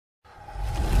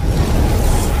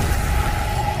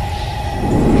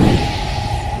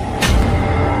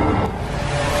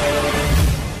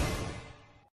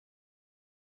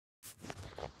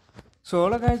So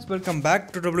hello guys, welcome back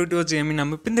to W2H.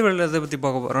 நம்ம இப்போ இந்த வீடியோவில் எதை பற்றி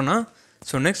பார்க்க போகிறோன்னா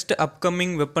நெக்ஸ்ட்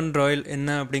அப்கமிங் வெப்பன் ராயல் என்ன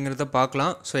அப்படிங்கிறத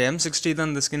பார்க்கலாம். M60 தான்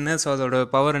இந்த ஸ்கின்னு. ஸோ அதோட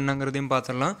பவர் என்னங்கிறதையும்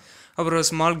பார்த்துடலாம். அப்புறம்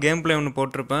ஸ்மால் கேம் பிளே ஒன்று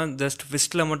போட்டிருப்பேன், ஜஸ்ட்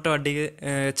ஃபிஸ்ட்டில் மட்டும்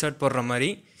ஹெட்ஷாட் போடுற மாதிரி.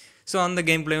 ஸோ அந்த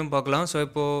கேம் பிளேயும் பார்க்கலாம். ஸோ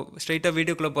இப்போது ஸ்ட்ரைட்டாக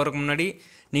வீடியோக்குள்ளே போகிறதுக்கு முன்னாடி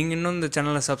நீங்கள் இன்னும் இந்த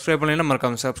சேனலை சப்ஸ்கிரைப் பண்ணலைன்னா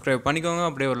மறக்காமல் சப்ஸ்கிரைப் பண்ணிக்கோங்க.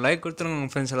 அப்படியே ஒரு லைக் கொடுத்துருங்க,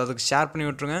 உங்கள் ஃப்ரெண்ட்ஸ் எல்லாத்துக்கும் ஷேர் பண்ணி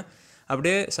விட்ருங்க.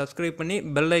 அப்படியே சப்ஸ்கிரைப் பண்ணி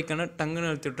பெல் ஐக்கனை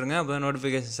டங்குன்னு அழுத்தி விட்ருங்க, அப்போ தான்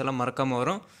நோட்டிஃபிகேஷன்ஸ் எல்லாம் மறக்காமல்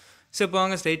வரும். ஸோ இப்போ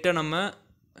வாங்க ஸ்ட்ரைட்டாக நம்ம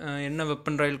என்ன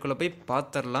வெப்பன் ராயலுக்குள்ளே போய்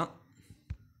பார்த்துடலாம்.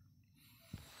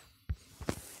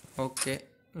 ஓகே,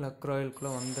 லக்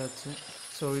ராயலுக்குள்ளே வந்தாச்சு.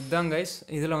 ஸோ இதுதான் கைஸ்,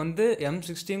 இதில்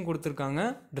M60யும் கொடுத்துருக்காங்க,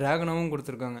 ட்ராகனாவும்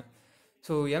கொடுத்துருக்காங்க.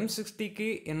 ஸோ M60க்கு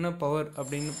என்ன பவர்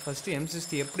அப்படின்னு ஃபஸ்ட்டு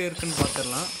M60 எப்படி இருக்குதுன்னு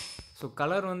பார்த்துடலாம். ஸோ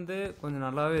கலர் கொஞ்சம்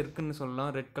நல்லாவே இருக்குதுன்னு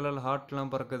சொல்லலாம். ரெட் கலரில்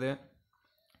ஹார்ட்லாம் பறக்குது,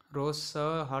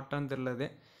 ரோஸாக ஹார்ட்டான்னு தெரிலது,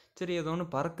 சரி ஏதோ ஒன்று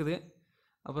பறக்குது.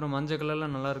 அப்புறம் மஞ்சள்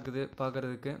கலர்லாம் நல்லா இருக்குது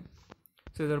பார்க்குறதுக்கு.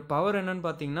 ஸோ இதோட பவர் என்னென்னு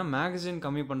பார்த்தீங்கன்னா, மேகசின்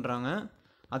கம்மி பண்ணுறாங்க,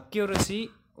 அக்யூரசி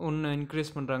ஒன்று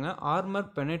இன்க்ரீஸ் பண்ணுறாங்க, ஆர்மர்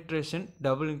பெனட்ரேஷன்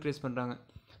டபுள் இன்க்ரீஸ் பண்ணுறாங்க.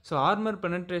 ஸோ ஆர்மர்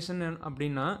பெனட்ரேஷன்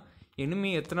அப்படின்னா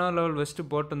எனிமி எத்தனை லெவல் வெஸ்ட்டு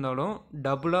போட்டிருந்தாலும்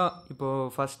டபுளாக,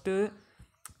 இப்போது ஃபஸ்ட்டு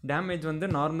டேமேஜ்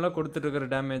நார்மலாக கொடுத்துட்ருக்கிற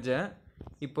டேமேஜை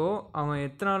இப்போது அவன்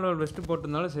எத்தனை லெவல் வெஸ்ட்டு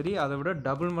போட்டிருந்தாலும் சரி, அதை விட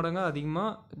டபுள் மடங்காக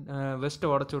அதிகமாக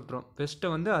வெஸ்ட்டை உடச்சி விட்ரும்.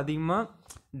 வெஸ்ட்டை அதிகமாக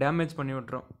டேமேஜ் பண்ணி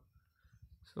விட்ரும்.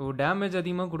 ஸோ டேமேஜ்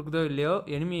அதிகமாக கொடுக்குதோ இல்லையோ,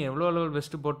 எனிமி எவ்வளோ லெவல்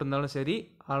வெஸ்ட்டு போட்டிருந்தாலும் சரி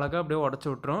அழகாக அப்படியே உடச்சி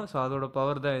விட்ரும். ஸோ அதோட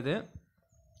பவர் தான் இது.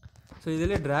 ஸோ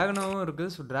இதிலே ட்ராகனாவும்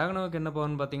இருக்குது. ஸோ ட்ராகனாவுக்கு என்ன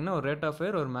பவர்னு பார்த்தீங்கன்னா, ஒரு ரேட் ஆஃப்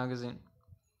ஃபயர், ஒரு மேகசின்.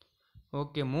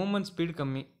 ஓகே, மூமெண்ட் ஸ்பீடு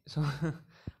கம்மி. ஸோ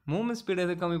மூமெண்ட் ஸ்பீடு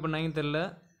எதுக்கு கம்மி பண்ணாங்கன்னு தெரில.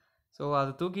 ஸோ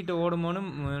அதை தூக்கிட்டு ஓடுமோன்னு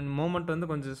மூமெண்ட்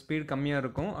கொஞ்சம் ஸ்பீடு கம்மியாக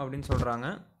இருக்கும் அப்படின்னு சொல்கிறாங்க.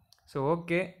 ஸோ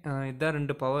ஓகே, இதுதான்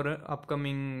 2 பவர்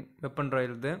அப்கமிங் வெப்பன்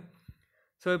ராயல்து.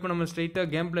 ஸோ இப்போ நம்ம ஸ்ட்ரைட்டாக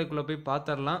கேம் பிளேக்குள்ளே போய்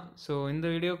பார்த்துடலாம். ஸோ இந்த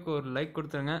வீடியோக்கு ஒரு லைக்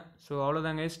கொடுத்துருங்க. ஸோ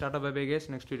அவ்வளோதாங்க, tata bye by case.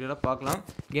 Next வீடியோவில் பார்க்கலாம்.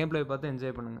 கேம் பிளே பார்த்து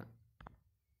என்ஜாய் பண்ணுங்கள்.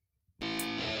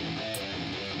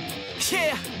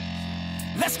 Yeah,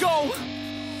 let's go.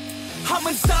 I'm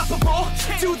unstoppable,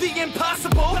 do the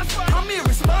impossible. I'm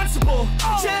irresponsible,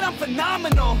 yet I'm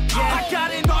phenomenal. I got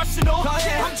an arsenal,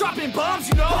 I'm dropping bombs,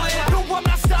 you know. No, I'm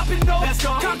not stopping, no.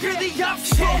 Conquer the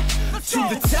obstacle. To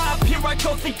the top, here I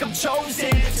go, think I'm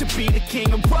chosen to be the king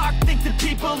of rock, think the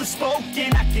people have spoken.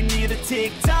 I can hear the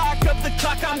tick-tock of the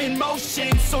clock, I'm in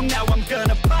motion. So now I'm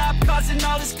gonna pop, causing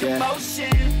all this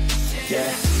commotion.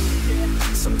 Yeah,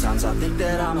 sometimes I think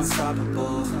that I'm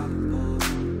unstoppable.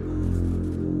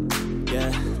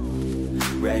 Yeah,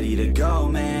 ready to go,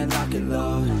 man, lock and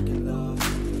load.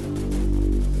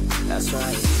 That's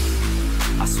right,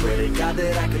 I swear to God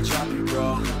that I could drop you, bro.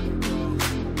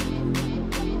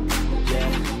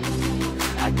 Yeah,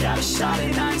 I got a shot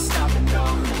and I ain't stopping, no.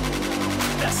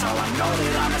 That's how I know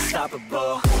that I'm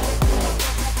unstoppable.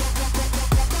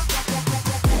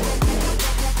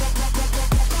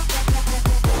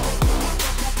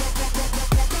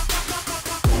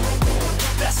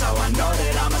 That's how I know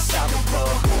that I'm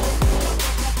unstoppable.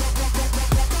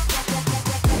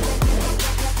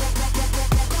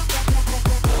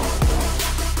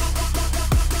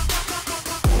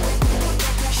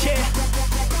 Yeah,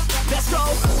 let's go.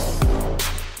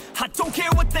 I don't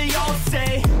care what they all say.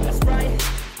 That's right,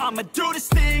 I'ma do this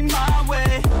thing my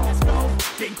way. Let's go.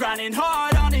 Been grinding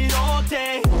hard on it all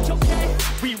day. Okay,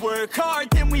 we work hard,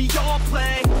 then we all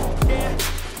play. Yeah,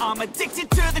 I'm addicted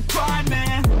to the grind,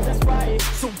 man. That's right,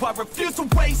 so I refuse to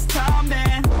waste time,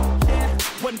 man. Yeah,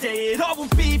 one day it all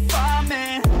will be fine,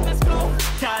 man. Let's go.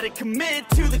 Gotta commit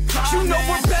to the climb. You know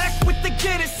we're back with the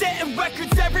Guinness, setting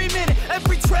records every minute,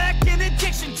 every track. In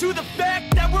addiction to the fact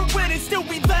that we're winning, still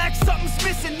we lack something's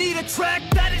missing. Need a track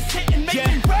that is hitting,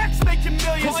 making racks, making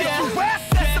millions. If you ask,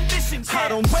 that's the mission. I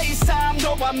don't waste time,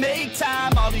 no, I make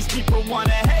time. All these people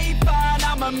wanna hate, fine,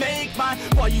 I'ma make mine.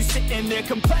 While you sitting there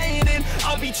complaining,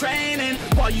 I'll be training.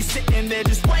 While you sitting there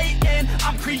just waiting,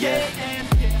 I'm creating.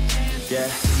 Yeah,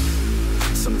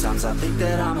 sometimes I think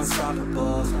that I'm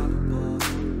unstoppable.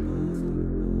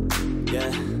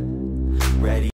 Yeah, ready.